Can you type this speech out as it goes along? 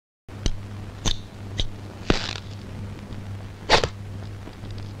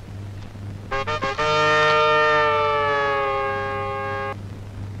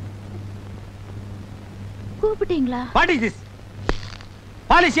கூப்பிட்டீங்களா? What is this?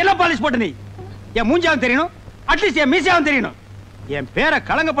 Polish எல்லாம் polish போட்டு நீ என் மூஞ்சாவும் தெரியணும், அட்லீஸ்ட் என் மீசாவும் தெரியணும். என் பேரை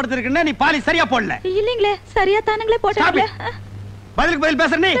களங்கப்படுத்திருக்குன்னா நீ பாலிஷ் சரியா போடல. இல்லீங்களே, சரியா தானுங்களே போட்டீங்களே. பதிலுக்கு பதில்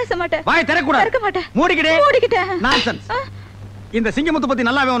பேசுற நீ பேச மாட்டேன். வாய் திறக்கூடாது. திறக்க மாட்டேன். மூடிக்கிட்டே. நான்சென்ஸ். இந்த சிங்கமுத்து பத்தி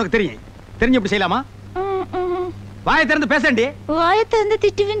நல்லாவே உனக்கு தெரியும். தெரிஞ்சு இப்படி செய்யலாமா? வாயை திறந்து பேசண்டி. வாயை திறந்து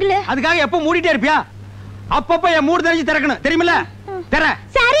திட்டுவீங்களே. அதுக்காக எப்ப மூடிட்டே இருப்பியா? அப்பப்ப என் மூடு தெரிஞ்சு திறக்கணும், தெரியுமில்ல? திற.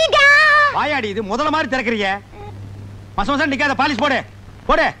 சரிங்க. வாயாடி இது முதல்ல மாதிரி திறக்கறீங்க. மசமசம் நிக்காத, பாலிஷ் போடு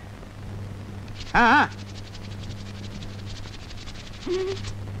போடு.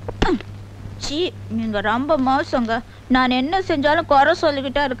 சீ, நீங்க ரொம்ப மோசங்க. நான் என்ன செஞ்சாலும் குறை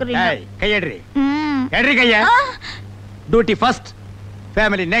சொல்லிக்கிட்டே இருக்கிறீங்க. கையேடுறி. ஏடுறி கைய. Duty first,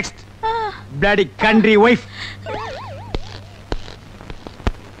 family next. bloody country wife.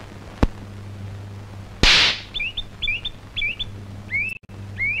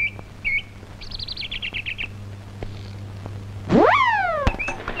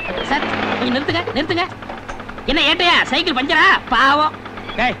 Sir கொஞ்சம் நிறுத்துங்க. என்ன ஏட்டையா சைக்கிள் பஞ்சரா? பாவம்.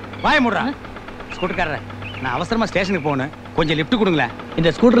 டேய் வாய மூடுறா. ஸ்கூட்டர்காரரே, நான் அவசரமா ஸ்டேஷனுக்கு போகணும், கொஞ்சம் லிஃப்ட் கொடுங்களேன். இந்த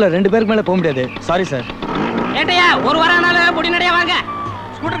ஸ்கூட்டர்ல 2 பேருக்கு மேல போக முடியாது. Sorry sir. ஏட்டையா ஒரு வாரம்னால பொடி நடையா வாங்க.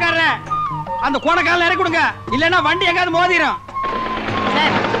 ஸ்கூட்டர்காரரே, அந்த கோணக்கால இறக்கி கொடுங்க, இல்லன்னா வண்டி எங்காவது மோதிரும்.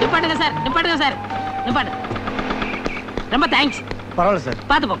 சார் நிப்பாட்டுங்க சார், நிப்பாட்டு. ரொம்ப தேங்க்ஸ். பரவாயில்ல சார்.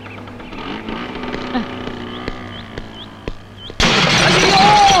 பாத்து போங்க.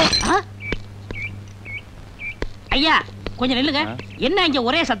 ஐயா கொஞ்சம் நில்லுங்க. என்ன இங்க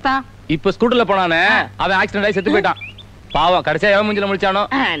ஒரே சத்தம்? இப்ப ஸ்கூட்டர்ல போனானே அவன் ஆக்சிடென்ட் ஆகி செத்து போயிட்டான். பாவம், கடைசியா எவன் மூஞ்சில முழிச்சானோ.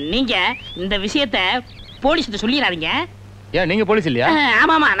 நீங்க இந்த விஷயத்த போலீஸ்கிட்ட சொல்லிடாதீங்க. ஏன் நீங்க போலீஸ் இல்லையா?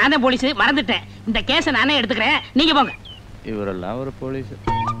 ஆமாமா, நான் தான் போலீஸ், மறந்துட்டேன். இந்த கேஸை நானே எடுத்துக்கிறேன், நீங்க போங்க. இவரெல்லாம் ஒரு போலீஸ்.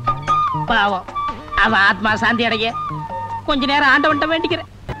 பாவம், அவன் ஆத்மா சாந்தி அடைய கொஞ்ச நேரம் ஆண்டவன்ட்ட வேண்டிக்கிறேன்.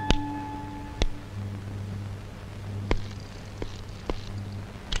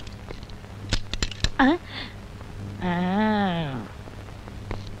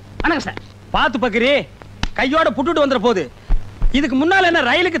 வணக்கம் சார். பாத்து பக்கரி, கையோட புட்டுட்டு வந்துற போது. இதுக்கு முன்னால என்ன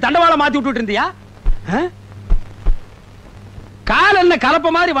ரயிலுக்கு தண்டவாளம் மாத்தி விட்டுட்டு இருந்தியா? கால் என்ன கலப்ப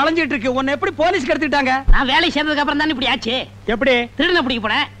மாதிரி வளைஞ்சிட்டு இருக்கு. உன்னை எப்படி போலீஸ்க்கு எடுத்துட்டாங்க? நான் வேலை சேர்ந்ததுக்கு அப்புறம் தான் இப்படி ஆச்சு. எப்படி? திருடனை பிடிக்க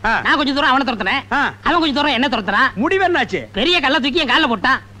போனேன். நான் கொஞ்சம் தூரம் அவனை துரத்துனேன், அவன் கொஞ்சம் தூரம் என்ன துரத்துறான். முடிவு என்னாச்சு? பெரிய கல்ல தூக்கி என் கால்ல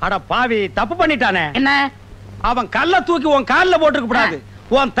போட்டான். அட பாவி, தப்பு பண்ணிட்டானே. என்ன? அவன் கல்ல தூக்கி உன் கால்ல போட்டுக்க கூடாது,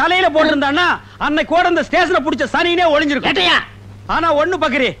 உன் தலையில போட்டிருந்தான்னா அன்னைக்கு கூட இந்த ஸ்டேஷனை புடிச்ச சனினே ஒளிஞ்சிருக்கும். ஆனா ஒண்ணு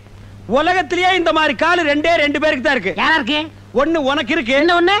பக்கரி, உலகத்திலேயே இந்த மாதிரி கால் ரெண்டே 2 பேருக்கு தான் இருக்கு. யாரா இருக்கு? ஒண்ணு உனக்கு இருக்கு,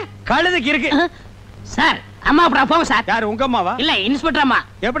 என்ன ஒண்ணு கழுதைக்கு இருக்கு. சார் அம்மா அப்பா போங்க சார். யாரு, உங்க அம்மாவா? இல்ல, இன்ஸ்பெக்டர் அம்மா.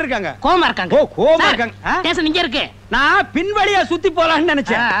 எப்படி இருக்காங்க? கோமா இருக்காங்க. ஓ, கோமா இருக்காங்க. ஸ்டேஷன் இங்க இருக்கு. நான் பின்வழியா சுத்தி போலாம்னு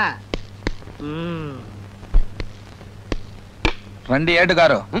நினைச்சேன். வண்டி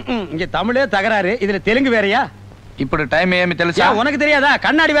ஏட்டுக்காரோ. இங்க தமிழே தகராறு, இதுல தெலுங்கு வேறயா? ఇప్పుడు టైం ఏమి తెలుసా? உனக்கு தெரியாதா?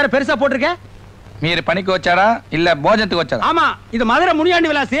 கண்ணாடி வேற பெருசா போட்டுருக்க. మీరు పనికి వచ్చారా இல்ல భోజనத்துக்கு వచ్చారా? ஆமா, இது மதுரை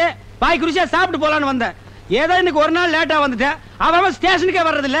முனியாண்டி விலாசி. பாய் குருசியா சாப்பிட்டு போலான்னு வந்தேன். ஏதோ இன்னைக்கு ஒரு நாள் லேட்டா வந்துட்டேன். அவன் ஸ்டேஷனுக்கே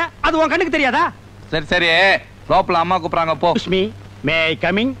வர்றது இல்ல, அது உன் கண்ணுக்கு தெரியாதா? சரி சரி, லோப்பல அம்மா கூப்பிடுறாங்க, போ. லட்சுமி, மே ஐ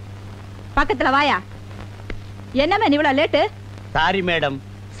கமிங்? பக்கத்துல வாயா. என்ன மேன் இவ்வளவு லேட்டு? சாரி மேடம்,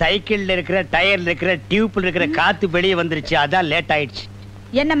 சைக்கிள்ல இருக்கிற டயர்ல இருக்கிற டியூப்ல இருக்கிற காத்து வெளியே வந்துருச்சு, அதான் லேட் ஆயிடுச்சு.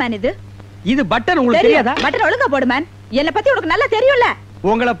 என்ன மேன் இது? இது பட்டன், உங்களுக்கு தெரியாதா? பட்டன் ஒழுங்கா போடு மேன். என்ன பத்தி உனக்கு நல்லா தெரியும்ல.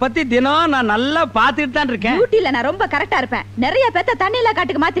 உங்களை பத்தி தினம் நான் நல்லா பாத்துட்டு தான் இருக்கேன். டியூட்டில நான் ரொம்ப கரெக்டா இருப்பேன். நிறைய பேத்த தண்ணியில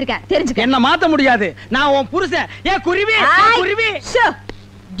காட்டுக்கு மாத்திருக்கேன், தெரிஞ்சுக்க. என்ன மாத்த முடியாது, நான் உன் புருஷன். ஏ குருவி, குருவி.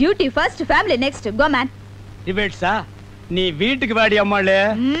 Duty first, family next. Go man. டிபேட்ஸா? நீ வீட்டுக்கு வாடி அம்மாளே.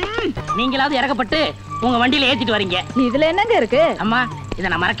 நீங்களாவது இறக்கப்பட்டு உங்க வண்டியில ஏத்திட்டு வரீங்க. நீ இதுல என்னங்க இருக்கு? அம்மா, இத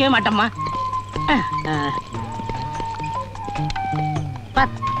நான் மறக்கவே மாட்டேம்மா.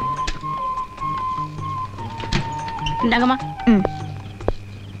 இந்தாங்கம்மா.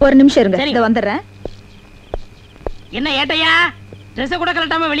 ஒரு நிமிஷம் இருங்க, இத வந்துடுறேன். என்ன ஏட்டையா, ட்ரெஸ் கூட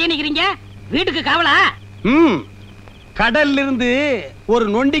கலட்டாம வெளியே நிக்கிறீங்க? வீட்டுக்கு காவலா? கடல்ல இருந்து ஒரு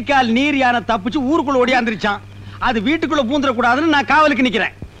நொண்டிக்கால் நீர் யானை தப்பிச்சு ஊருக்குள்ள ஓடியாந்துருச்சான். அது வீட்டுக்குள்ள பூந்துட கூடாதுன்னு நான் காவலுக்கு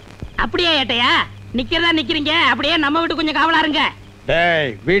நிக்கிறேன். அப்படியே ஏட்டையா? நிக்கிறதா நிக்கிறீங்க, அப்படியே நம்ம வீட்டுக்கு கொஞ்சம் காவலா இருங்க.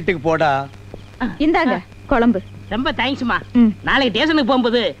 டேய், வீட்டுக்கு போடா. இந்தாங்க குழம்பு. ரொம்ப தேங்க்ஸ்மா. நாளைக்கு ஸ்டேஷனுக்கு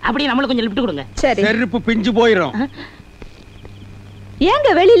போகும்போது அப்படியே நம்மளுக்கு கொஞ்சம் லிஃப்ட் கொடுங்க. சரி. செருப்பு பிஞ்சு போயிரும். ஏங்க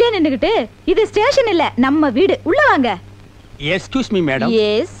வெளியிலே நின்னுகிட்டு? இது ஸ்டேஷன் இல்ல, நம்ம வீடு. உள்ள வாங்க. Excuse me madam.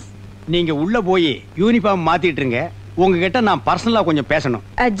 எஸ். நீங்க உள்ள போய் யூனிஃபார்ம் மாத்திட்டு இருங்க. உங்ககிட்ட நான் பர்சனலா கொஞ்சம் பேசணும்.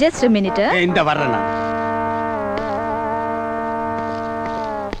 Just a minute. இந்த வர்றேன் நான்.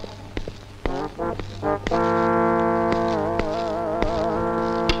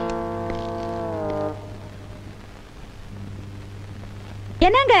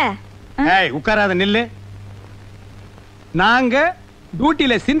 என்னங்க? ஏய், உட்காராத, நில்லு. நாங்க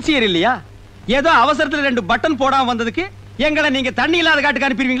டியூட்டில சின்சியர் இல்லையா? ஏதோ அவசரத்துல 2 பட்டன் போடாம வந்ததுக்கு எங்களை நீங்க தண்ணி இல்லாத காட்டுக்கு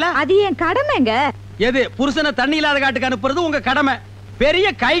அனுப்பிடுவீங்களா? அது என் கடமைங்க. எது புருஷனை தண்ணி இல்லாத காட்டுக்கு அனுப்புறது உங்க கடமை. பெரிய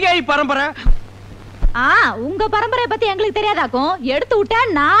கைகை பரம்பரை. உங்க பரம்பரைய பத்தி எங்களுக்கு தெரியாதாக்கும். எடுத்து விட்டா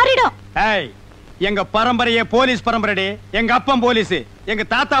நாரிடும். ஏய், எங்க பரம்பரையே போலீஸ் பரம்பரைடே. எங்க அப்பன் போலீஸ், எங்க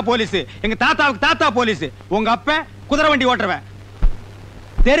தாத்தா போலீஸ், எங்க தாத்தாவுக்கு தாத்தா போலீஸ். உங்க அப்பன் குதிரை வண்டி ஓட்டுறவன்,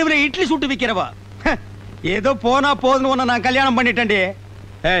 தெருவுல இட்லி சுட்டு விக்கிறவா. ஏதோ போனா போகுதுன்னு உன்னை நான் கல்யாணம் பண்ணிட்டேன்டி.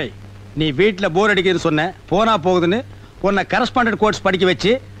 ஏய், நீ வீட்டுல போர் அடிக்குதுன்னு சொன்ன, போனா போகுதுன்னு உன்னை கரஸ்பாண்டன்ட் கோர்ஸ் படிக்க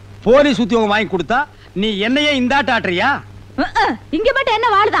வச்சு போலீஸ் உத்தியோகம் வாங்கி கொடுத்தா நீ என்னையே இந்தாட்ட ஆட்டுறியா? இங்க மட்டும் என்ன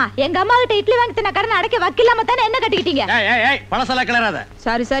வாழுதான்? எங்க அம்மா கிட்ட இட்லி வாங்கி தின்ன கடனை அடைக்க வக்கில்லாம தானே என்ன கட்டிக்கிட்டீங்க? பழசலா கிளறாத.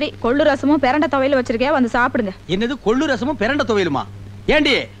 சரி சரி, கொள்ளு ரசமும் பிரண்ட துவையில வச்சிருக்கேன், வந்து சாப்பிடுங்க. என்னது கொள்ளு ரசமும் பிரண்ட துவையிலுமா?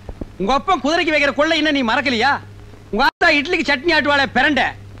 ஏண்டி, உங்க அப்பன் குதிரைக்கு வைக்கிற கொள்ளை இன்னும் நீ மறக்கலையா? உங்க அத்தா இட்லிக்கு சட்னி ஆட்டுவாளே பிரண்ட,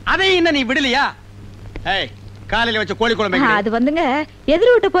 அதையும் இன்னும் நீ விடலையா? ஏய், காலையில வச்ச கோழி குழம்பு. அது வந்துங்க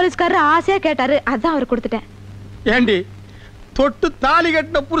எதிர் வீட்டு போலீஸ்காரர் ஆசையா கேட்டாரு, அதான் அவர் கொடுத்துட்டேன். ஏண்டி, தொட்டு தாலி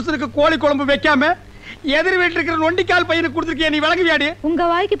கட்டின புருஷனுக்கு கோழி குழம்பு வைக்காம எதிர் வீட்டுல இருக்கிற நொண்டிக்கால் பையனுக்கு கொடுத்துருக்கிய, நீ விளங்குவியாடி? உங்க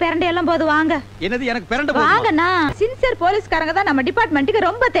வாய்க்கு பிரண்டை எல்லாம் போது வாங்க. என்னது எனக்கு பிரண்ட வாங்கண்ணா. சின்சியர் போலீஸ்காரங்க தான் நம்ம டிபார்ட்மெண்ட்டுக்கு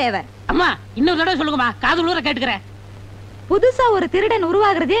ரொம்ப தேவை. அம்மா இன்னொரு தடவை சொல்லுங்கம்மா, காது உள்ள கேட்டுக்கிறேன். புதுசா ஒரு திருடன்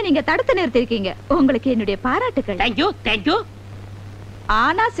உருவாகிறதே நீங்க தடுத்து நிறுத்திருக்கீங்க. உங்களுக்கு என்னுடைய பாராட்டுகள். Thank you thank you.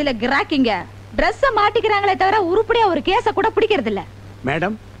 ஆனா சில கிராக்கிங்க Dress மாட்டிக்கிறாங்களே தவிர உருப்படியா ஒரு கேஸ கூட பிடிக்கிறது இல்ல.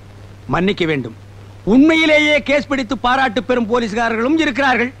 மேடம், மன்னிக்க வேண்டும். உண்மையிலேயே கேஸ் பிடித்து பாராட்டு பெறும் போலீஸ்காரர்களும்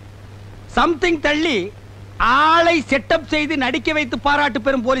இருக்கிறார்கள். சம்திங் தள்ளி ஆளை செட்டப் செய்து நடிக்க வைத்து பாராட்டு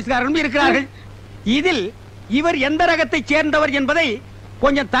பெறும் போலீஸ்காரர்களும் இருக்கிறார்கள். இதில் இவர் எந்த ரகத்தை சேர்ந்தவர் என்பதை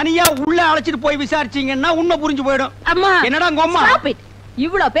கொஞ்சம் தனியா உள்ள அழைச்சிட்டு போய் விசாரிச்சீங்கன்னா உண்மை புரிஞ்சு போயிடும். அம்மா என்னடா உங்க அம்மா?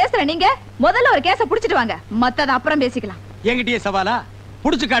 இவ்வளவு பேசுற நீங்க முதல்ல ஒரு கேஸ புடிச்சிட்டு வாங்க, மத்தத அப்புறம் பேசிக்கலாம். என்கிட்டயே சவாலா?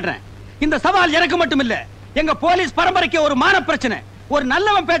 புடிச்சு காட்டுறேன். இந்த சவால் எனக்கு மட்டும் இல்ல, எங்க போலீஸ் பரம்பரைக்கு ஒரு மான பிரச்சனை. ஒரு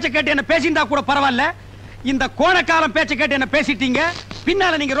நல்லவன் பேச்ச கேட்டு என்ன பேசியிருந்தா கூட பரவாயில்ல, இந்த கோணக்காரன் பேச்ச கேட்டு என்ன பேசிட்டீங்க,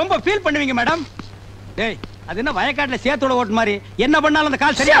 பின்னால நீங்க ரொம்ப ஃபீல் பண்ணுவீங்க மேடம். டேய், அது என்ன வயக்காட்டுல சேத்தோட ஓட்டு மாதிரி என்ன பண்ணாலும் அந்த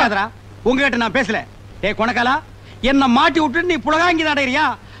கால் சரியாகாதரா? உங்ககிட்ட நான் பேசல. டேய் கோணக்காலா, என்ன மாட்டி விட்டு நீ புலகாங்கி நடைறியா?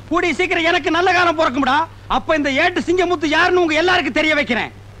 கூடி சீக்கிரம் எனக்கு நல்ல காலம் பிறக்கும்டா. அப்ப இந்த ஏட்டு சிங்கமுத்து யாருன்னு உங்க எல்லாருக்கும் தெரிய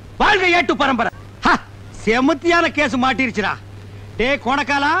வைக்கிறேன். வாழ்க ஏட்டு பரம்பரை. செமத்தியான கேஸ் மாட்டிருச்சுடா. டேய்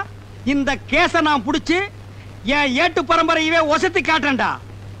கோணக்காலா, இந்த கேஸ நான் புடிச்சு என் ஏட்டு பரம்பரையவே ஒசத்தி காட்டுறேன்டா.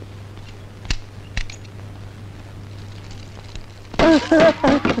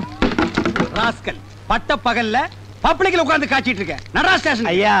 ராஸ்கல், பட்ட பகல்ல பப்ளிக்ல உட்கார்ந்து காட்சிட்டு இருக்க. நடரா ஸ்டேஷன்.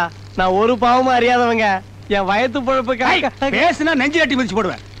 ஐயா, நான் ஒரு பாவமும் அறியாதவங்க. என் வயத்து பொழப்புக்கு பேசுனா நெஞ்சு கட்டி மிதிச்சு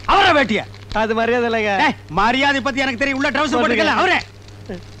போடுவேன். அவரா வேட்டிய? அது மரியாதை இல்லைங்க. மரியாதை பத்தி எனக்கு தெரியும். உள்ள ட்ரவுசர் போட்டுக்கல. அவரே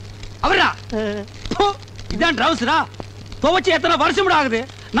அவரா? இதான் ட்ரவுசரா? துவச்சு எத்தனை வருஷம் ஆகுது,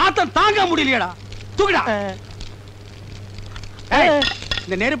 நாத்தம் தாங்க முடியலையடா. தூக்குடா.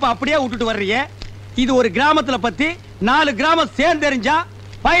 இந்த நெருப்பை அப்படியே விட்டுட்டு வர்றீங்க. இது ஒரு கிராமத்துல பத்தி 4 கிராமம் சேர்ந்து தெரிஞ்சா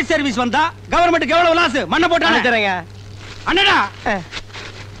ஃபயர் சர்வீஸ் வந்தா கவர்மெண்ட்டுக்கு எவ்வளவு லாஸ்? மண்ணை போட்டாங்க. அண்ணடா,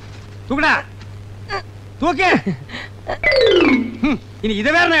 தூக்குடா. தூக்கு. இனி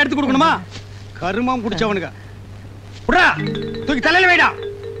இதை வேற நான் எடுத்து கொடுக்கணுமா? கருமம் குடிச்சவனுங்க. புடா, தூக்கி தலையில வைடா.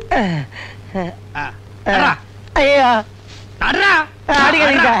 ஐயா, நடரா.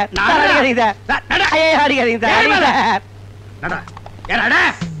 அடிக்காதீங்க சார். அடிக்காதீங்க சார். ஐயா, அடிக்காதீங்க சார். நடா. ஏடா.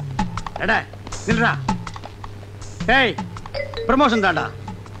 நடா. நில்றா. ஏய், ப்ரமோஷன் தான்டா.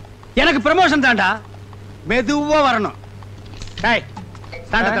 எனக்கு ப்ரமோஷன் தான்டா. மெதுவா வரணும். ஏய்,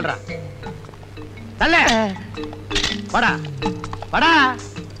 ஸ்டாண்ட தள்ளுடா. தள்ள. வாடா. வாடா.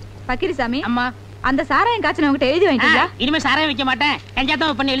 பக்கிரிசாமி, அம்மா அந்த சாராயம் காய்ச்சன உங்ககிட்ட எழுதி வாங்கிட்டீங்களா? இனிமே சாராயம் வைக்க மாட்டேன்,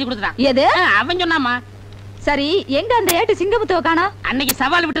 கஞ்சாத்தான் பண்ணி எழுதி கொடுத்துறான். எது? அவன் சொன்னாமா. சரி, எங்க அந்த ஏட்டு சிங்கமுத்துவ காணா? அன்னைக்கு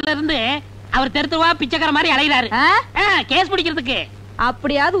சவால் விட்டுல இருந்து அவர் தெருத்துவா பிச்சைக்கார மாதிரி அலைகிறாரு கேஸ் பிடிக்கிறதுக்கு.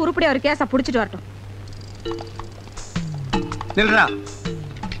 அப்படியாவது உருப்படியா ஒரு கேஸ புடிச்சிட்டு வரட்டும். நில்றா.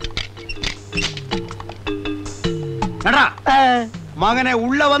 நடா. மகனே,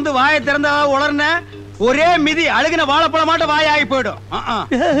 உள்ள வந்து வாயை திறந்தா உளர்ன ஒரே மிதி அழுகின வாழைப்பழம் மாட்ட வாய் ஆகி போயிடும்.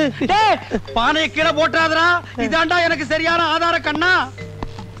 பானையை கீழே போட்டாதரா. இதாண்டா எனக்கு சரியான ஆதார கண்ணா.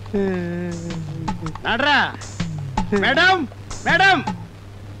 நடரா. மேடம், மேடம்,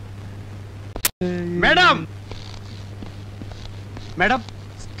 மேடம், மேடம்,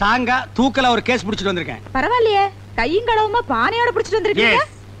 ஸ்ட்ராங்கா தூக்கல ஒரு கேஸ் பிடிச்சிட்டு வந்திருக்கேன். பரவாயில்லையே, கையும் கடவுமா பானையோட பிடிச்சிட்டு வந்திருக்கீங்க.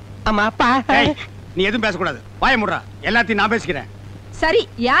 ஆமா அப்பா. நீ எதுவும் பேசக்கூடாது, வாய முடுறா. எல்லாத்தையும் நான் பேசிக்கிறேன். சரி,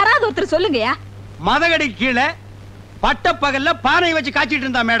 யாராவது ஒருத்தர் சொல்லுங்கயா. மதகடி கீழே பட்ட பகல்ல பானை வச்சு காய்ச்சிட்டு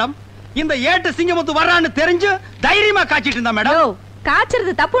இருந்தா மேடம். இந்த ஏட்டு சிங்கமுத்து வர்றான்னு தெரிஞ்சு தைரியமா காய்ச்சிட்டு இருந்தா மேடம்.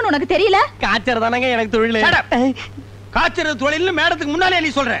 காய்ச்சறது தப்புன்னு உனக்கு தெரியல? காய்ச்சறதானங்க எனக்கு தொழில். காய்ச்சறது தொழில்னு மேடத்துக்கு முன்னாலே நீ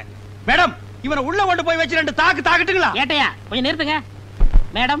சொல்ற. மேடம், இவனை உள்ள கொண்டு போய் வச்சு 2 தாக்கு தாக்கட்டுங்களா? ஏட்டையா கொஞ்சம் நிறுத்துங்க.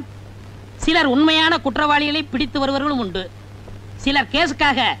 மேடம், சிலர் உண்மையான குற்றவாளிகளை பிடித்து வருவர்களும் உண்டு. சிலர்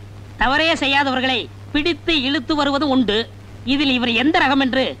கேஸுக்காக தவறே செய்யாதவர்களை பிடித்து இழுத்து வருவதும் உண்டு. இதில் இவர் எந்த ரகம்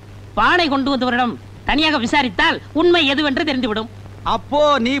என்று பானை கொண்டு வந்தவரிடம் தனியாக விசாரித்தால் உண்மை எதுவென்று தெரிந்துவிடும். அப்போ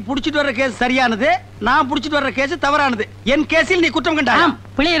நீ புடிச்சிட்டு வர்ற கேஸ் சரியானது, நான் புடிச்சிட்டு வர்ற கேஸ் தவறானது. என் கேஸில் நீ குற்றம் கண்டாய். ஆம்,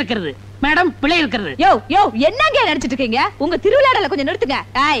 பிழை இருக்கிறது மேடம், பிழை இருக்கிறது. யோ யோ என்னங்க நினைச்சிட்டு இருக்கீங்க? உங்க திருவிழாடல கொஞ்சம் நிறுத்துங்க.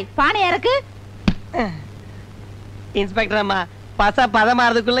 ஏய் பானை இறக்கு. இன்ஸ்பெக்டர் அம்மா, பச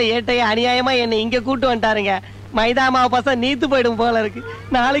பதமாறதுக்குள்ள ஏட்டைய அநியாயமா என்ன இங்க கூட்டு வந்துட்டாருங்க. மைதா மாவு பச நீத்து போயிடும் போல இருக்கு.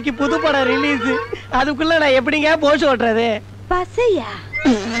 நாளைக்கு புது படம் ரிலீஸ். அதுக்குள்ள நான் எப்படிங்க போஷ் ஓட்டுறது? பசையா?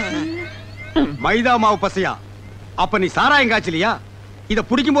 மைதா மாவு பசையா? அப்ப நீ சாராயம் காய்ச்சலியா? இத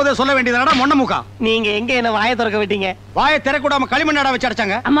புடிக்கும் போதே சொல்ல வேண்டியதாடா மொண்ண முக்கா. நீங்க எங்க என்ன வாயை திறக்க விட்டீங்க? வாயை திறக்கூடாம களிமண்ணாடா வச்சு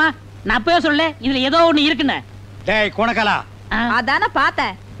அடைச்சாங்க. அம்மா, நான் அப்பவே சொல்ல இதுல ஏதோ ஒண்ணு இருக்குன்னு. டேய் கோணக்காலா, அதான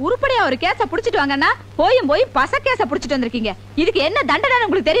பார்த்தேன். உருப்படியா ஒரு கேஸ புடிச்சிட்டு வாங்கன்னா போய் பச கேஸ புடிச்சிட்டு வந்திருக்கீங்க. இதுக்கு என்ன தண்டனை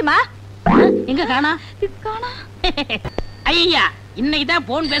உங்களுக்கு தெரியுமா? எங்க காணா? காணா. ஐயா, இன்னைக்கு தான்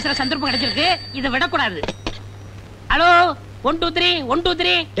போன் பேசுற சந்தர்ப்பம் கிடைச்சிருக்கு. இதை விடக்கூடாது. ஹலோ 1 2 3 1 2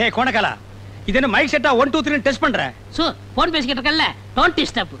 3. டேய் கோணக்காலா, இது என்ன மைக் செட்டா 1 2 3 டெஸ்ட் பண்ற? சோ போன் பேசிக்கிட்டு இருக்கல்ல, டோன்ட்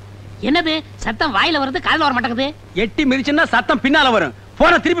டிஸ்டர்ப். என்னது சத்தம் வாயில வருது, காதுல வர மாட்டேங்குது. எட்டி மிதிச்சுன்னா சத்தம் பின்னால வரும்.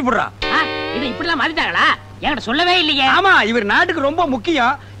 போனை திருப்பி போடுறா. இது இப்படிலாம் மாத்திட்டாங்களா? என்கிட்ட சொல்லவே இல்லையே. ஆமா, இவர் நாட்டுக்கு ரொம்ப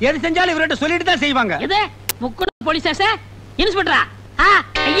முக்கியம். எது செஞ்சாலும் இவர்கிட்ட சொல்லிட்டு தான் செய்வாங்க. எது முக்குடு போலீஸ் ஸ்டேஷன் இன்ஸ்பெக்டரா?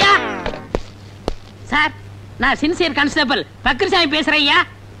 ஐயா சார், நான் சின்சியர் கான்ஸ்டபிள் பக்ரிசாமி பேசுறேன் ஐயா.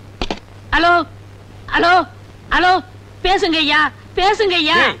 ஹலோ ஹலோ ஹலோ, பேசுங்க ஐயா, பேசுங்க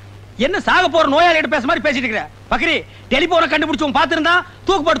ஐயா. என்ன சாக போற நோயாளிகிட்ட பேச மாதிரி பேசிட்டு இருக்கற? பக்ரி, டெலிபோனை கண்டுபிடிச்சவன் பாத்துறதா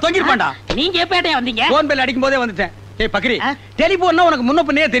தூக்கு போட்டு தொங்கிருப்பான்டா. நீங்க எப்ப வந்தீங்க? போன் பெல் அடிக்கும் போதே வந்துட்டேன். டேய் பக்ரி, டெலிபோன்னா உனக்கு முன்ன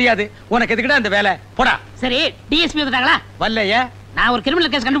பின்னே தெரியாது. உனக்கு எதுக்குடா இந்த வேலை? போடா. சரி, டிஎஸ்பி வந்துட்டாங்களா? வரலையே. நான் ஒரு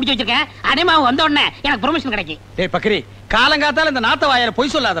கிரிமினல் கேஸ் கண்டுபிடிச்சு வச்சிருக்கேன். அடேமா வந்த உடனே எனக்கு ப்ரொமோஷன் கிடைக்கும். டேய் பக்ரி, காலங்காத்தால இந்த நாத்த வாயால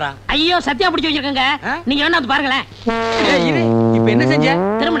பொய் சொல்லாதடா. ஐயோ, சத்தியா பிடிச்சு வச்சிருக்கேங்க. நீங்க வேணா வந்து பாருங்களேன். ஏய் இரு, இப்போ என்ன செஞ்ச?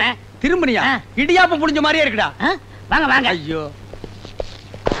 திரும்புனியா? இடியாப்பம் புடிஞ்ச மாதிரியே இருக்குடா. வாங்க வாங்க. ஐயோ,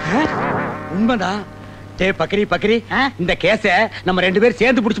 உண்மைதான். டேய் பக்ரி, இந்த கேஸ நம்ம 2 பேரும்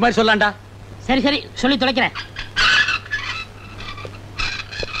சேர்ந்து புடிச்ச மாதிரி சொல்லலாம்டா. சரி சரி, சொல்லி தொலைக்கிறேன்.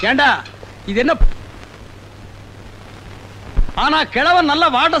 ஏண்டா இது என்ன? ஆனா கிழவன் நல்ல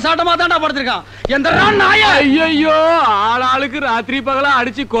வாட்ட சாட்டமா தான்டா படுத்திருக்கான். எந்தடா நாயா? ஐயோ, ஆளாளுக்கு ராத்திரி பகலா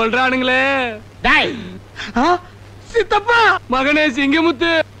அடிச்சு கொல்றானுங்களே. டேய், சித்தப்பா, மகனே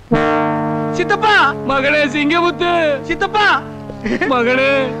சிங்கமுத்து, சித்தப்பா, மகனே சிங்கமுத்து, சித்தப்பா,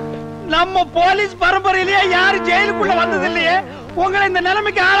 மகனே. நம்ம போலீஸ் பரம்பரையிலேயே யாரு ஜெயிலுக்குள்ள வந்தது இல்லையே. உங்களை இந்த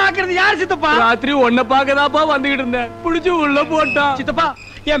நிலைமைக்கு ஆளாக்குறது யார் சித்தப்பா? ராத்திரி உன்னை பாக்கதாப்பா வந்துகிட்டு இருந்தேன். புடிச்சு உள்ள போட்டான். சித்தப்பா,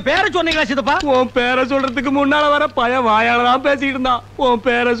 என் பேரை சொன்னீங்களா சித்தப்பா? உன் பேரை சொல்றதுக்கு முன்னால வர பையன் வாயாலதான் பேசிக்கிட்டு இருந்தான். உன்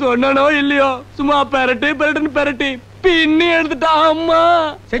பேரை சொன்னனோ இல்லையோ, சும்மா பெரட்டி பின்னி எடுத்துட்டான். அம்மா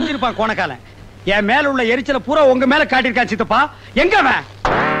செஞ்சிருப்பான் கோணக்காலன். என் மேல உள்ள எரிச்சல பூரா உங்க மேல காட்டியிருக்கான் சித்தப்பா. எங்க அவன்?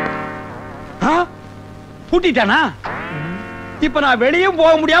 பூட்டிட்டானா? இப்ப நான் வெளியும்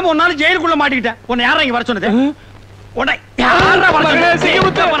போக முடியாம உன்னால ஜெயிலுக்குள்ள மாட்டிக்கிட்டேன். உன்னை யாரா இங்க வர சொன்னது? உன்னை யாரா வர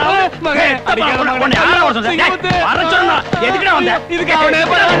சொன்னது? எதுக்குடா வந்த?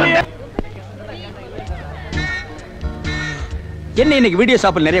 என்ன இன்னைக்கு வீடியோ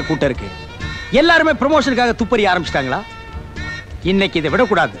ஷாப்பில் நிறைய கூட்டம் இருக்கு. எல்லாருமே ப்ரமோஷனுக்காக துப்பறி ஆரம்பிச்சிட்டாங்களா? இன்னைக்கு இதை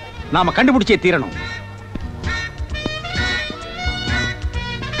விடக்கூடாது. நாம கண்டுபிடிச்சே தீரணும்.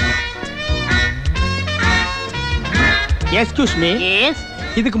 Excuse me. எஸ்.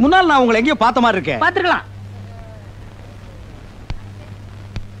 இதுக்கு முன்னால் நான் உங்களை எங்கேயோ பார்த்த மாதிரி இருக்கேன். பாத்துக்கலாம்.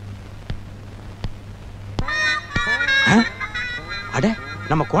 அட,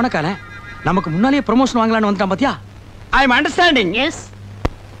 நம்ம கோணக்கால நமக்கு முன்னாலேயே ப்ரமோஷன் வாங்கலாம்னு வந்துட்டான் பாத்தியா? ஐ அம் அண்டர்ஸ்டாண்டிங். எஸ்.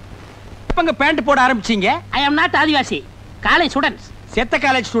 எப்பங்க பேண்ட் போட ஆரம்பிச்சீங்க? ஐ am not Adivasi. College students. செத்த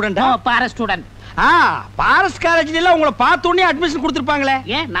காலேஜ் ஸ்டூடண்டா? பாரஸ் ஸ்டூடண்ட். பாரஸ் காலேஜ்ல உங்களை பார்த்த உடனே அட்மிஷன் கொடுத்திருப்பாங்களே.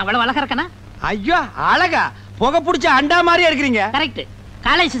 ஏன் நான் அவ்வளவு அழகா இருக்கேனா? ஐயோ, அழகா புகை பிடிச்ச அண்டா மாதிரியா இருக்கிறீங்க. கரெக்ட்.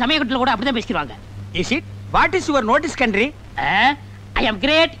 காலேஜ் சமயக்கட்டுல கூட அப்படிதான் பேசிக்கிறாங்க. Is it? What is your notice country? I am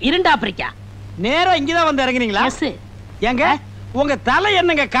great இரண்டு ஆப்பிரிக்கா. நேரா இங்க தான் வந்து இறங்குறீங்களா? எஸ். ஏங்க உங்க தலை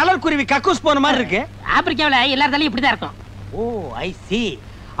என்னங்க கலர் குருவி கக்கூஸ் போன மாதிரி இருக்கு? ஆப்பிரிக்காவுல எல்லார் தலையும் இப்படி தான் இருக்கும். ஓ, ஐ see.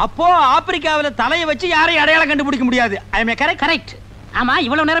 அப்போ ஆப்பிரிக்காவுல தலையை வச்சு யாரையும் அடையாளம் கண்டுபிடிக்க முடியாது. ஐ அம் கரெக்ட்? கரெக்ட். ஆமா,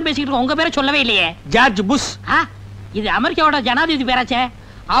 இவ்வளவு நேரம் பேசிக்கிட்டு இருக்கோம். உங்க பேரை சொல்லவே இல்லையே. George Bush. இது அமெரிக்காவோட ஜனாதிபதி பேராச்சே.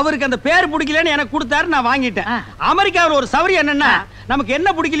 அவருக்கு அந்த பேர் பிடிக்கலன்னு எனக்கு கொடுத்தாரு, நான் வாங்கிட்டேன். அமெரிக்காவில் ஒரு சவரி என்னன்னா, நமக்கு என்ன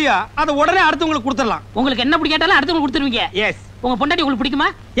பிடிக்கலையோ அதை உடனே அடுத்தவங்களுக்கு கொடுத்துடலாம். உங்களுக்கு என்ன பிடிக்காட்டாலும் அடுத்தவங்களுக்கு கொடுத்துருவீங்க. எஸ். உங்க பொண்டாட்டி உங்களுக்கு பிடிக்குமா?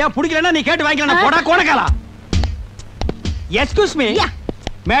 ஏன் பிடிக்கலன்னா நீ கேட்டு வாங்கிக்கலாம். போடா கோணக்காலா. Excuse me.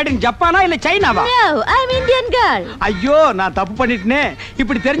 மேட் இன் ஜப்பானா இல்ல சைனாவா? No, I'm Indian girl. ஐயோ நான் தப்பு பண்ணிட்டேனே.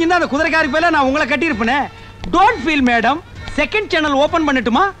 இப்படி தெரிஞ்சிருந்தா அந்த குதிரைக்காருக்கு பேர்ல நான் உங்களை கட்டி இருப்பேனே. Don't feel madam. Second channel open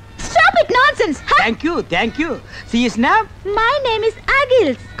பண்ணட்டுமா? Stop it nonsense. Huh? Thank you. See his name? My name is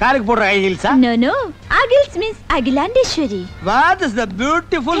Agils. காருக்கு போடுற ஐகில்ஸா? No. Agils means Agilandeshwari. What is the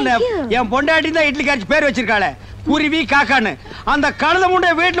beautiful Thank name? you. என் பொண்டாட்டி தான் இட்லி காய்ச்சி பேர் வச்சிருக்காளே. குருவி காக்கான்னு. அந்த கழுத முண்டை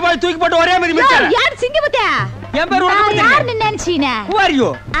வீட்டுல போய் தூக்கி போட்டு ஒரே மாதிரி மிச்சாரு. யார் சிங்கமுத்தா? என் பேர் உனக்கு யார் தெரியுமா? நினைச்சீனா? Who are you?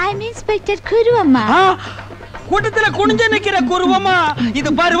 I'm Inspector Kuru அம்மா. கூட்டத்துல குனிஞ்சு நிக்கிற குருவமா இது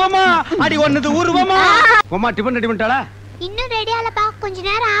பருவமா அடி ஒன்னது உருவமா. அம்மா டிபன் ரெடி பண்ணிட்டாளா? இன்னும் ரெடி ஆலப்பா, கொஞ்ச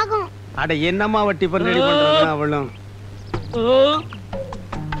நேரம் ஆகும். அட என்னம்மா அவ டிபன் ரெடி பண்றா அவளும்.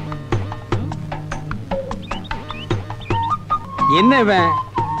 என்ன இவன்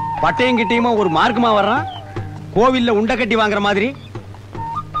பட்டையும் கிட்டையுமா ஒரு மார்க்கமா வர்றான்? கோவில்ல உண்டை கட்டி வாங்குற மாதிரி.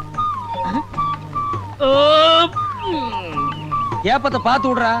 ஏப்பத்தை பார்த்து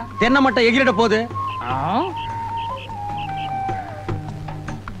விடுறா, தென்னை மட்டை எகிரிட போகுது.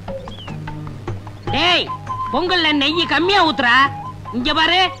 டேய், பொங்கல்ல நெய் கம்மியா ஊத்துறா. இங்க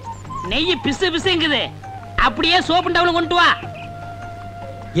பாரு, நெய் பிசு பிசுங்குது. அப்படியே சோப்பு டவுன் கொண்டு வா.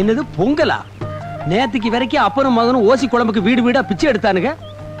 என்னது பொங்கலா? நேத்துக்கு வரைக்கும் அப்பனும் மகனும் ஓசி குழம்புக்கு வீடு வீடா பிச்சை எடுத்தானுங்க.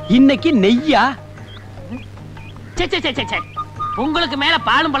 இன்னைக்கு நெய்யா? சே சே சே சே. உங்களுக்கு மேல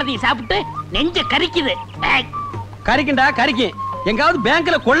பாலும் பழத்தையும் சாப்பிட்டு நெஞ்ச கரிக்குது. கறிக்கிண்டா கறிக்கு. எங்காவது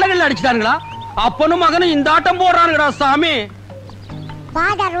பேங்க்ல கொள்ளைகள் அடிச்சுட்டானுங்களா? அப்பனும் மகனும் இந்த ஆட்டம் போடுறானுங்கடா சாமி.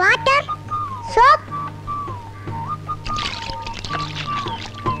 Water soap.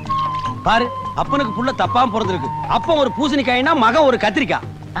 பாரு, அப்பனுக்கு புள்ள தப்பாம பிறந்திருக்கு. அப்பன் ஒரு பூசணிக்காய்னா மகன் ஒரு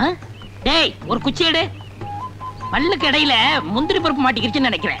கத்திரிக்காய். டேய், ஒரு குச்சி எடு. பல்லுக்கு இடையில முந்திரி பருப்பு மாட்டிக்கிருச்சுன்னு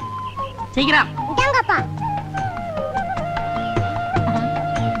நினைக்கிறேன். சீக்கிரம். இந்தாங்கப்பா.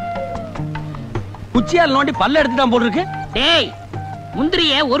 குச்சியால் நோண்டி பல்ல எடுத்துட்டான் போல இருக்கு. டேய்,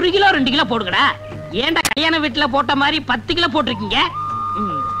 முந்திரிய 1 கிலோ 2 கிலோ போடுங்கடா. ஏன்டா கல்யாண வீட்டுல போட்ட மாதிரி 10 கிலோ போட்டிருக்கீங்க?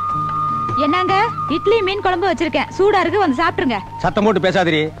 என்னங்க, இட்லி மீன் குழம்பு வச்சிருக்கேன், சூடா இருக்கு, வந்து சாப்பிட்டுருங்க. சத்தம் போட்டு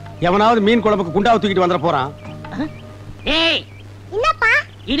பேசாதீரி. எவனாவது மீன் குழம்புக்கு குண்டாவை தூக்கிட்டு வந்துட போறான். டேய், என்னப்பா?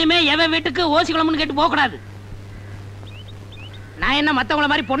 இனிமே எவன் வீட்டுக்கு ஓசி குழம்புன்னு கேட்டு போக கூடாது. நான் என்ன மத்தவங்கள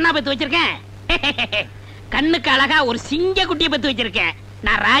மாதிரி பொண்ணா பெத்து வச்சிருக்கேன்? கண்ணுக்கு அழகா ஒரு சிங்க குட்டியை பெத்து வச்சிருக்கேன்.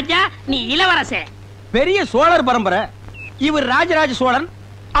 நான் ராஜா, நீ இளவரசே. பெரிய சோழர் பரம்பரை. இவர் ராஜராஜ சோழன்,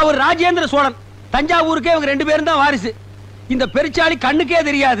 அவர் ராஜேந்திர சோழன். தஞ்சாவூருக்கே இவங்க 2 பேரும் தான் வாரிசு. இந்த பெருச்சாளி கண்ணுக்கே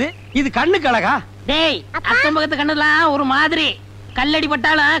தெரியாது. இது கண்ணுக்கு அழகா? டேய், அக்கம் பக்கத்து கண்ணுலாம் ஒரு மாதிரி. கல்லடி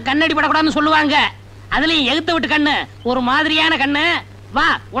பட்டாலும் கண்ணடி படக்கூடாதுன்னு சொல்லுவாங்க. அதுலயும் எகுத்த விட்டு கண்ணு ஒரு மாதிரியான கண்ணு. வா,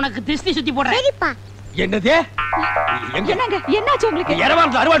 உனக்கு திஷ்டி சுத்தி போடுறேன். சரிப்பா. என்னது? என்னங்க, என்னாச்சு உங்களுக்கு?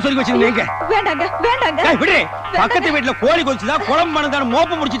 இரவான் அறுவாள் சொல்லி வச்சிருந்தீங்க. வேண்டாங்க. ஏய் விடு. பக்கத்து வீட்ல கோழி கொல்ச்சுதா, குழம்பு மணந்தான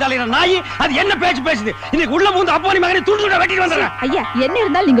மோப்ப முடிச்சிட்டாலே நாய். அது என்ன பேச்சு பேசுது? இன்னைக்கு உள்ள பூந்து அப்பா நீ மகனை துண்டு துண்டா வெட்டிட்டு வந்தறேன். ஐயா, என்ன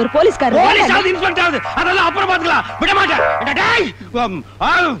இருந்தாலும் நீங்க ஒரு போலீஸ்காரர். போலீஸ் ஆகுது, இன்ஸ்பெக்டர் ஆகுது, அதெல்லாம் அப்புறம் பாத்துக்கலாம். விட மாட்டேன். டேய்,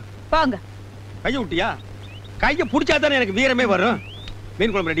 போங்க. கைய விட்டியா? கைய புடிச்சா தானே எனக்கு வீரமே வரும்.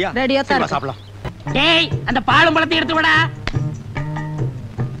 மீன் குழம்பு ரெடியா? ரெடியா தான் இருக்கு. சாப்பிடலாம். டேய், அந்த பாலும் பழத்தை எடுத்து விடா.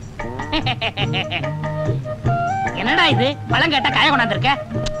 என்னடா இது, பழம் கேட்டா காய கொண்டாந்துருக்க.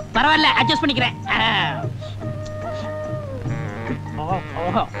 பரவாயில்ல, அட்ஜஸ்ட் பண்ணிக்கிறேன்.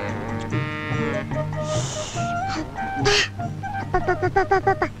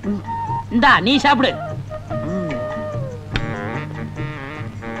 இந்தா, நீ சாப்பிடு.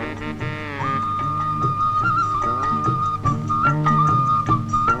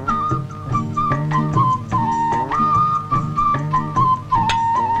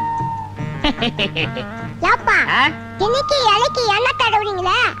 யாப்பா, இன்னைக்கு இலைக்கு எண்ணெய்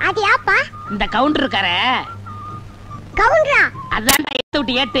தடவுறீங்களே, அது யாப்பா? இந்த கவுண்டர் இருக்காரே, கவுண்டரா? அதான்டா எடுத்து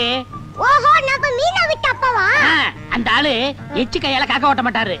விட்டு ஏட்டு. ஓஹோ, நம்ம மீனை விட்டு அப்பவா? அந்த ஆளு எச்சு கையால காக்க ஓட்ட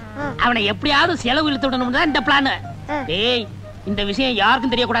மாட்டாரு. அவனை எப்படியாவது செலவு இழுத்து விடணும் தான் இந்த பிளான். டேய், இந்த விஷயம்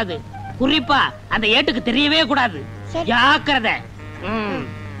யாருக்கும் தெரியக்கூடாது. குறிப்பா அந்த ஏட்டுக்கு தெரியவே கூடாது. ஜாக்கிரதை.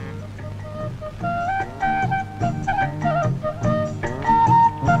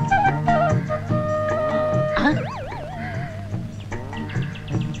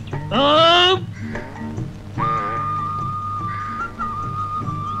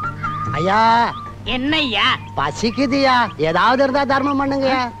 ஐயா, என்னய்யா? பசிக்குதுயா, ஏதாவது இருந்தா தர்மம்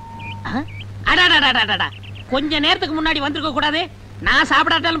பண்ணுங்க. அடாடாடாடாடா, கொஞ்ச நேரத்துக்கு முன்னாடி வந்திருக்க கூடாது. நான்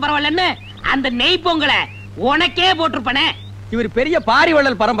சாப்பிடாட்டாலும் பரவாயில்லன்னு அந்த நெய் பொங்கலை உனக்கே போட்டிருப்பனே. இவர் பெரிய பாரி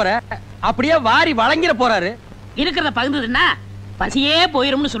வள்ளல் பரம்பரை, அப்படியே வாரி வழங்கிட போறாரு. இருக்கிறத பகிர்ந்ததுன்னா பசியே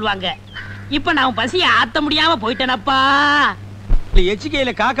போயிரும்னு சொல்லுவாங்க. இப்ப நான் பசிய ஆத்த முடியாம போயிட்டேனப்பா.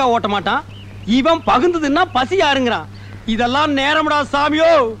 எச்சிக்கையில காக்கா ஓட்ட மாட்டான், இவன் பகுந்ததுன்னா பசி யாருங்கிறான். இதெல்லாம் நேரம்டா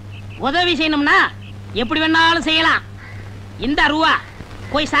சாமியோ. உதவி செய்யணும்னா எப்படி வேணாலும் செய்யலாம். இந்த ரூபா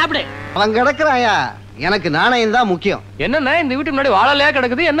போய் சாப்பிடு. அவன் கிடக்குறாயா, எனக்கு நாணயம் தான் முக்கியம். என்னண்ணா இந்த வீட்டு முன்னாடி வாழலையா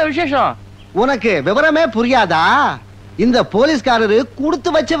கிடக்குது, என்ன விசேஷம்? உனக்கு விவரமே புரியாதா? இந்த போலீஸ்காரரு கொடுத்து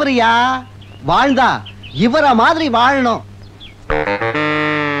வச்சவரியா, வாழ்ந்தா இவர மாதிரி வாழணும்.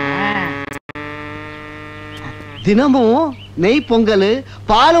 தினமும் நெய் பொங்கல்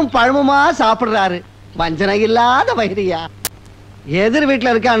பாலும் பழமுமா சாப்பிடுறாரு. வஞ்சனை இல்லாத வயிறியா. எதிர்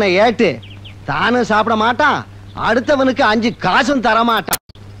வீட்டுல இருக்கான ஏட்டு தானும் சாப்பிட மாட்டான், அடுத்தவனுக்கு 5 காசும் தர மாட்டான்.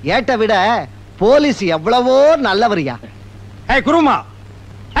 ஏட்ட விட போலீஸ் எவ்வளவோ நல்லவரியா. ஏய் குருமா,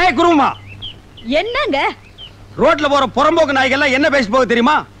 ஏய் குருமா, என்னங்க ரோட்ல போற புறம்போக்கு நாய்கள் என்ன பேசி போக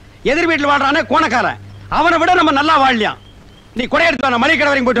தெரியுமா? எதிர் வீட்டுல வாழ்றானே கோணக்காரன், அவனை விட நம்ம நல்லா வாழலாம். நீ கொடை எடுத்து வா, மளிகை கடை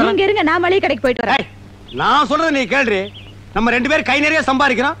வரைக்கும் போயிட்டு நீங்க இருங்க, நான் மளிகை கடைக்கு போயிட்டு வரேன். நான் சொல்றது நீ கேள்றி. நம்ம 2 பேரும் கை நிறைய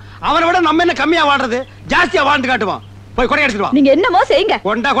சம்பாதிக்கிறோம், அவனை விட நம்ம என்ன கம்மியா வாழ்றது, ஜாஸ்தியா வாழ்ந்து காட்டுவான். போய் கொடை எடுத்துட்டு வா. நீங்க என்னமோ செய்யுங்க.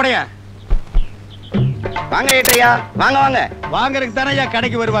 கொண்டா கொடைய. வாங்க ஏட்டையா, வாங்க வாங்க. வாங்கறதுக்கு தானே ஐயா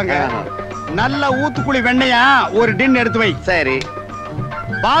கடைக்கு வருவாங்க. நல்ல ஊத்துக்குழி வெண்ணையா ஒரு டின் எடுத்து வை. சரி.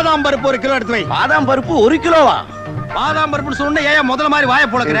 பாதாம் பருப்பு 1 கிலோ எடுத்து வை. பாதாம் பருப்பு 1 கிலோவா? பாதாம் பருப்புன்னு சொன்ன ஏன் முதல்ல மாதிரி வாயை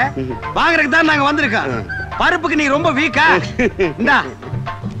புழக்கிற? வாங்கறதுக்கு தான் நாங்க வந்திருக்கோம். பருப்புக்கு நீ ரொம்ப வீக்கா? இந்தா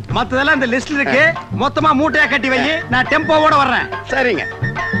மத்ததெல்லாம் இந்த லிஸ்ட்ல இருக்கு, மொத்தமா மூட்டையா கட்டி வை. நான் டெம்போவோட வர்றேன். சரிங்க.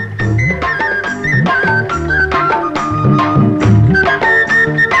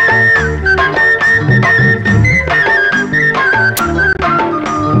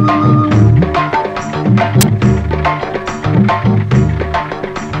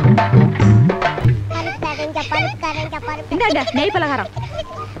 இந்தாங்க நெய் பலகாரம்.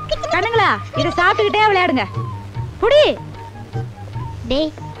 கண்ணுங்களா, இத சாப்பிட்டுக்கிட்டே விளையாடுங்க. புடி.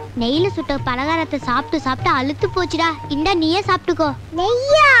 டேய், நெய்ல சுட்ட பலகாரத்தை சாப்பிட்டு சாப்பிட்டு அழுத்து போச்சுடா. இந்தா நீயே சாப்பிட்டுக்கோ.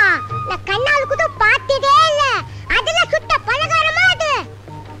 நெய்யா? நான் கண்ணால கூட பார்த்ததே இல்ல. அதுல சுட்ட பலகாரமா அது?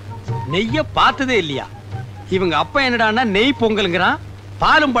 நெய்ய பார்த்ததே இல்லையா? இவங்க அப்பா என்னடான்னா நெய் பொங்கல்ங்கறான்,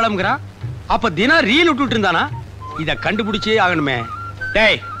 பாலும் பழம்ங்கறான். அப்ப தினம் ரீல் விட்டுட்டு இருந்தானா? இத கண்டுபிடிச்சே ஆகணுமே.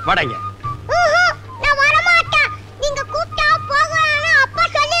 டேய் வடங்க. நான் வர மாட்டேன். நீங்க கூப்பிட்டா போகலாம்னு அப்பா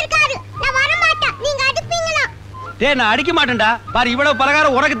சொல்லிருக்காரு. நான் வர மாட்டேன். நீங்க அடிப்பீங்களா? டேய் நான் அடிக்க மாட்டேன்டா. பாரு இவ்வளவு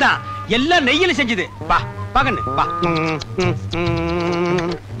பலகாரம் உனக்கு தான். எல்லாம் நெய்யில செஞ்சது. வா பாக்கண்ணு வா.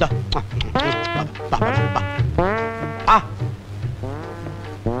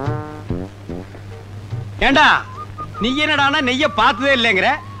 ஏண்டா நீ என்னடானா நெய்ய பார்த்ததே இல்லைங்கிற,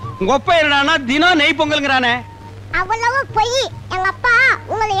 உங்க அப்பா என்னடானா தினம் நெய் பொங்கல்ங்கறானே. அவ்வளவு பொய். எங்க அப்பா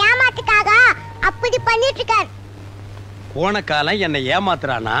உங்களை ஏமாத்துக்காக அப்படி பண்ணிட்டு இருக்காரு. கோணக்காலம் என்னை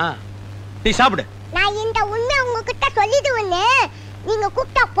ஏமாத்துறானா? நீ சாப்பிடு. நான் இந்த உண்மை உங்ககிட்ட சொல்லிடுவேன்னு நீங்க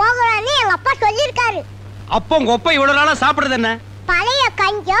கூப்பிட்டா போகலாம்னு எங்க அப்பா சொல்லிருக்காரு. அப்போ உங்க அப்பா இவ்வளவு நாளா சாப்பிடுறது என்ன? பழைய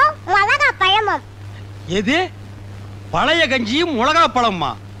கஞ்சும் மிளகா பழமும். எது? பழைய கஞ்சியும் மிளகா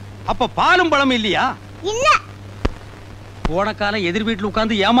பழமா? அப்ப பாலும் பழம் இல்லையா? இல்ல. கோணக்காலம் எதிர் வீட்டுல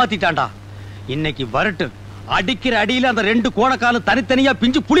உட்கார்ந்து ஏமாத்திட்டான்டா. இன்னைக்கு வரட்டு அடிக்கிற அடியில அந்த 2 கோணக்காலம் தனித்தனியா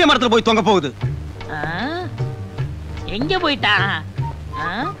பிஞ்சு புளிய மரத்துல போய் தொங்க போகுது. எங்க போயிட்டா?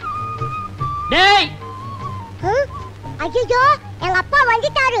 டேய் ஐயோ, எங்க அப்பா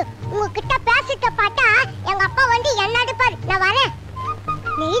வந்துட்டாரு. உங்ககிட்ட பேசிட்டு பார்த்தா எங்க அப்பா வந்து என்ன அடிப்பாரு. நான் வரேன்.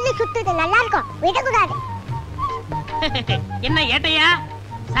 நெய்ல சுத்துது நல்லா இருக்கும், விடக்கூடாது. என்ன ஏட்டையா,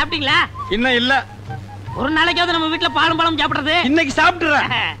 சாப்பிட்டீங்களா? இன்னும் இல்ல. ஒரு நாளைக்காவது நம்ம வீட்டுல பாலும் பழம் சாப்பிடுறது. இன்னைக்கு சாப்பிட்டுறேன்.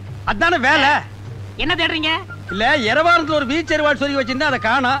 அதானே வேலை. என்ன தேடுறீங்க? இல்ல எரவாரத்துல ஒரு வீச் அருவாள் சொல்லி வச்சிருந்தா அதை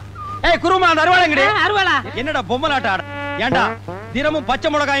காணோம். ஏய் குருமா, அந்த அருவாளங்கடி. அருவாளா? என்னடா பொம்மலாட்ட ஆட? ஏண்டா தினமும் பச்சை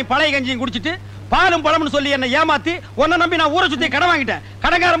மிளகாயும் பழைய கஞ்சியும் குடிச்சிட்டு பாலும் பழம்னு சொல்லி என்ன ஏமாத்தி உன்னை நம்பி நான் ஊரை சுத்தி கடன் வாங்கிட்டேன்.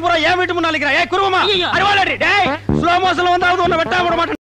 கடங்காரன் பூரா என் வீட்டு முன்னால நிக்கிறேன். ஏய் குருமா, அருவாளடி. டேய் ஸ்லோ மோஷன்ல வந்தாவது உன்னை வெட்டாம விட மாட்டேன்.